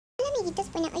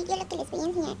amiguitos, bueno, hoy yo lo que les voy a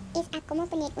enseñar es a cómo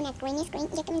poner una green screen,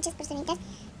 ya que muchas personitas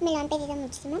me lo han pedido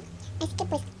muchísimo. Así que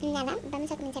pues nada,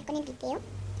 vamos a comenzar con el video.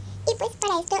 Y pues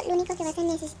para esto lo único que vas a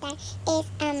necesitar es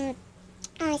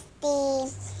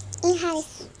InHub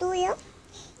Studio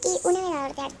y un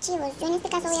navegador de archivos. Yo en este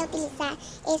caso voy a utilizar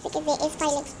este que es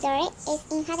File Explorer, es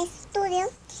InHub Studio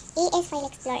y es File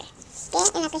Explorer, que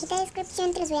en la cajita de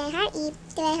descripción te los voy a dejar y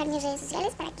te voy a dejar mis redes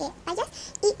sociales para que vayas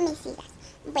y me sigas.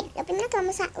 Bueno, lo primero que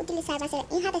vamos a utilizar va a ser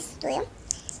InHub Studio,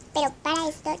 pero para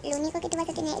esto lo único que tú vas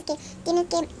a tener es que tienes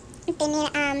que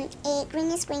tener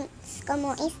green screens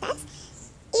como estas.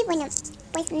 Y bueno,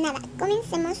 pues nada,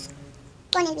 comencemos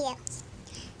con el video.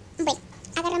 Bueno,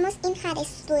 agarramos InHub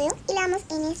Studio y le damos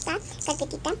en esta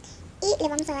carpetita y le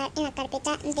vamos a dar en la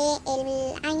carpeta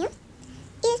del año.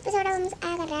 Y después ahora vamos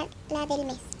a agarrar la del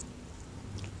mes.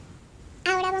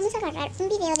 Ahora vamos a agarrar un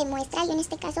video de muestra. Yo en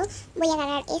este caso voy a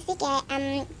agarrar este que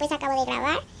pues acabo de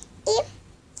grabar y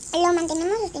lo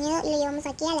mantenemos sostenido y lo llevamos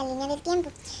aquí a la línea del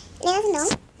tiempo. Le das no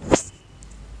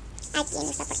aquí en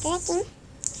esta parte de aquí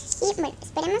y bueno,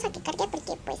 esperemos a que cargue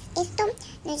porque pues esto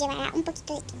nos llevará un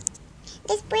poquito de tiempo.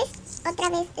 Después otra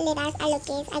vez le das a lo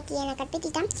que es aquí en la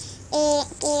carpetita que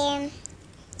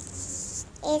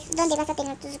es donde vas a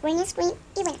tener tus green screen.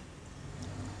 Y bueno,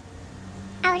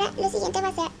 ahora lo siguiente va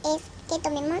a ser es que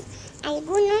tomemos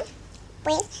alguno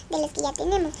pues de los que ya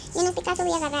tenemos. Y en este caso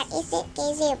voy a agarrar este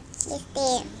que es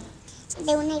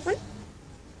de un iPhone.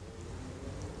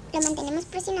 Lo mantenemos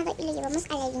presionado y lo llevamos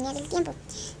a la línea del tiempo.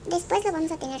 Después lo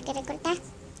vamos a tener que recortar.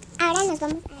 Ahora nos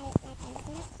vamos a la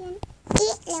cancelación y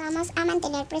le vamos a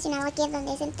mantener presionado aquí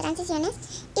donde es en transiciones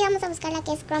y vamos a buscar la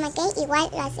que es Chroma Key. Igual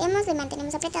lo hacemos, lo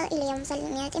mantenemos apretado y lo llevamos a la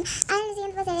línea del tiempo. Ahora lo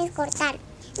siguiente va a ser es cortar.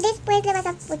 Después le vas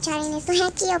a puchar en esto de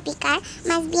aquí o picar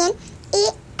más bien y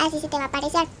así se te va a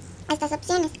aparecer estas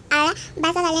opciones. Ahora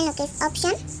vas a darle en lo que es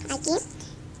Option aquí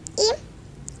y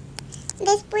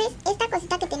después esta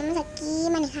cosita que tenemos aquí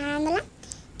manejándola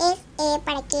es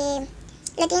para que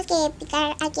lo tienes que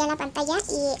picar aquí a la pantalla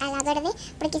y a la verde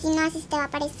porque si no así se te va a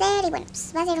aparecer y bueno,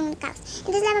 pues va a ser un caos.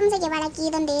 Entonces la vamos a llevar aquí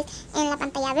donde es en la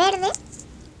pantalla verde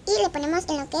y le ponemos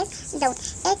en lo que es Down.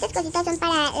 Estas cositas son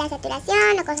para la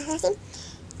saturación o cosas así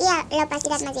y la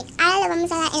opacidad más bien. Ahora le vamos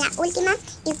a dar en la última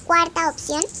y cuarta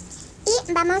opción y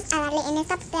vamos a darle en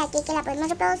esta parte de aquí que la podemos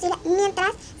reproducir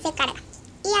mientras se carga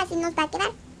y así nos va a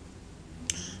quedar.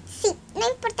 Sí, no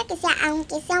importa que sea,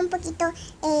 aunque sea un poquito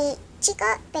chico,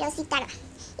 pero sí tarda.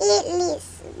 Y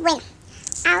bueno,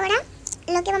 ahora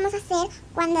lo que vamos a hacer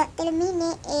cuando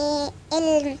termine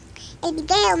el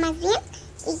video más bien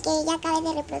y que ya acabe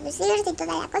de reproducirse y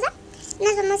toda la cosa,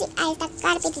 nos vamos a ir a esta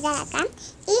carpetita de acá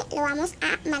y lo vamos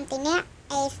a mantener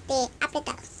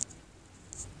apretado.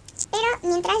 Pero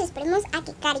mientras esperemos a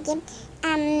que cargue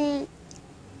el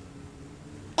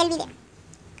video.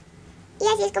 Y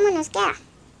así es como nos queda.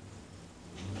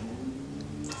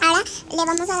 Ahora le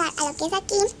vamos a dar a lo que es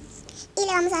aquí y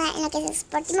le vamos a dar en lo que es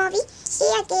Export Movie y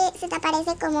aquí se te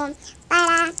aparece como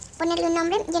para ponerle un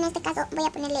nombre. Yo en este caso voy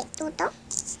a ponerle Tuto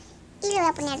y le voy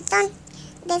a poner Ton.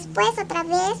 Después otra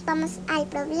vez vamos al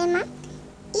problema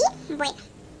y bueno,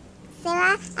 se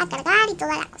va a cargar y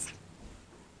toda la cosa.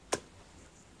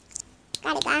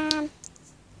 Carga.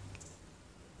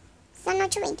 Son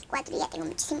 8:24 y ya tengo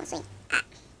muchísimo sueño.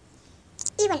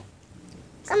 Y bueno,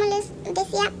 como les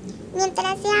decía,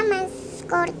 mientras sea más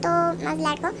corto, más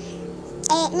largo,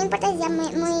 no importa si sea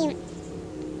muy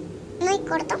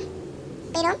corto,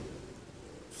 pero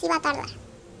sí va a tardar.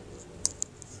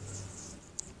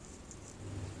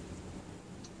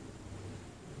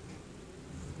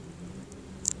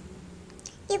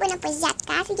 Y bueno, pues ya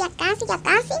casi,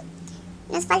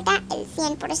 nos falta el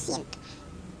 100%.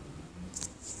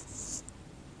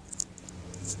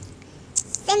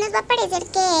 Se nos va a parecer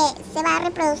que se va a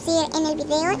reproducir en el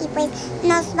video y pues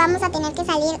nos vamos a tener que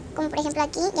salir, como por ejemplo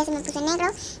aquí, ya se me puso negro,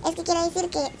 es que quiere decir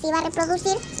que se iba a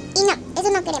reproducir y no, eso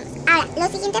no queremos. Ahora, lo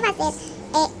siguiente va a ser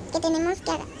que tenemos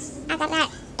que agarrar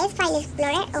es File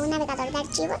Explorer o un navegador de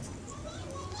archivos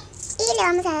y le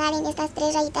vamos a dar en estas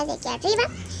tres rayitas de aquí arriba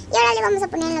y ahora le vamos a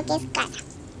poner en lo que es casa.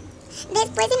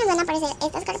 Después se nos van a aparecer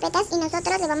estas carpetas y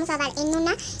nosotros le vamos a dar en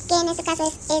una que en este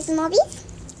caso es Movies.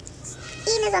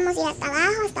 Y nos vamos a ir hasta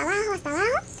abajo,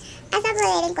 hasta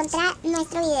poder encontrar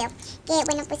nuestro video. Que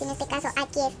bueno, pues en este caso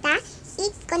aquí está.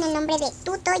 Y con el nombre de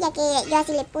Tuto, ya que yo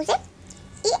así le puse.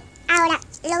 Y ahora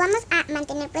lo vamos a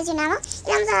mantener presionado.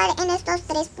 Y vamos a dar en estos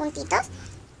tres puntitos.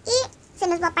 Y se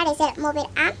nos va a aparecer mover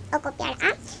a o copiar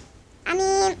a. A mí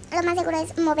lo más seguro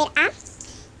es mover a.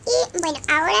 Y bueno,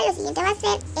 ahora lo siguiente va a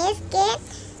ser es que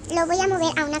lo voy a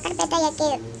mover a una carpeta ya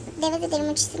que debes de tener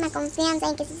muchísima confianza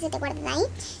en que sí se te guarden ahí.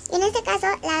 Y en este caso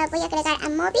la voy a agregar a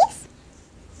Movies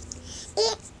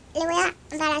y le voy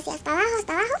a dar hacia hasta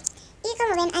abajo. Y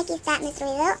como ven, aquí está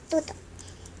nuestro video tuto.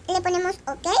 Le ponemos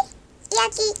OK y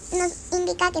aquí nos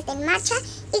indica que está en marcha.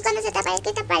 Y cuando se te aparezca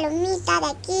esta palomita de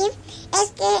aquí,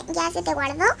 es que ya se te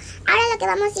guardó. Ahora lo que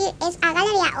vamos a ir es a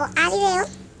galería o a video.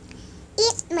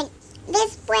 Y bueno,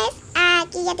 después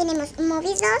aquí ya tenemos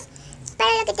Movies 2.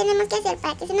 Pero lo que tenemos que hacer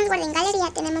para que se nos guarde en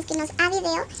galería, tenemos que irnos a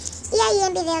video. Y ahí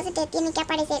en video se te tiene que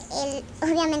aparecer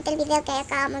obviamente el video que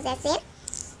acabamos de hacer.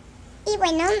 Y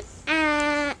bueno,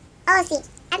 oh sí,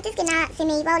 antes que nada se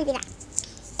me iba a olvidar.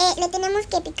 Le tenemos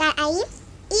que picar ahí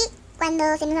y cuando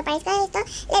se nos aparezca esto,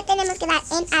 le tenemos que dar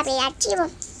en abrir archivo.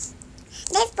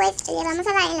 Después le vamos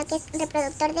a dar en lo que es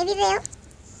reproductor de video.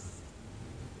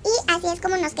 Y así es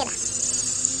como nos queda.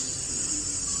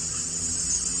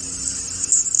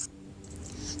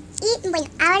 Y bueno,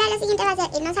 ahora lo siguiente va a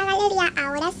ser irnos a galería,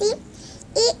 ahora sí.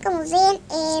 Y como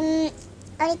ven,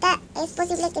 ahorita es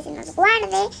posible que se nos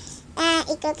guarde.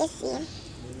 Y creo que sí,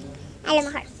 a lo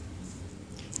mejor.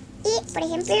 Y por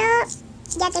ejemplo,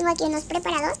 ya tengo aquí unos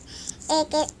preparados.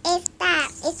 Que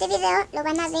este video lo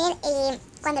van a ver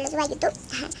cuando lo suba a YouTube.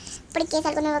 Porque es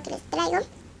algo nuevo que les traigo.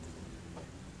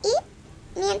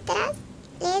 Y mientras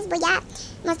les voy a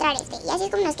mostrar este. Y así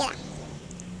es como nos queda.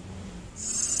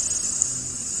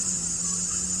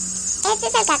 Este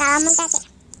es el que acabamos de hacer.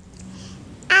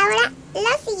 Ahora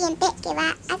lo siguiente que va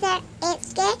a hacer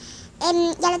es que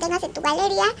ya lo tengas en tu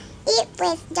galería y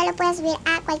pues ya lo puedes subir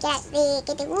a cualquiera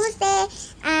que te guste,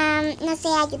 no sé,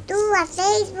 a YouTube, a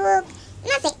Facebook,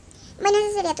 no sé. Bueno,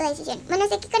 esa sería tu decisión. Bueno,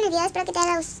 sé que con el video espero que te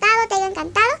haya gustado, te haya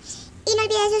encantado y no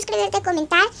olvides suscribirte,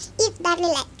 comentar y darle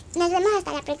like. Nos vemos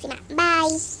hasta la próxima.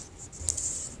 Bye.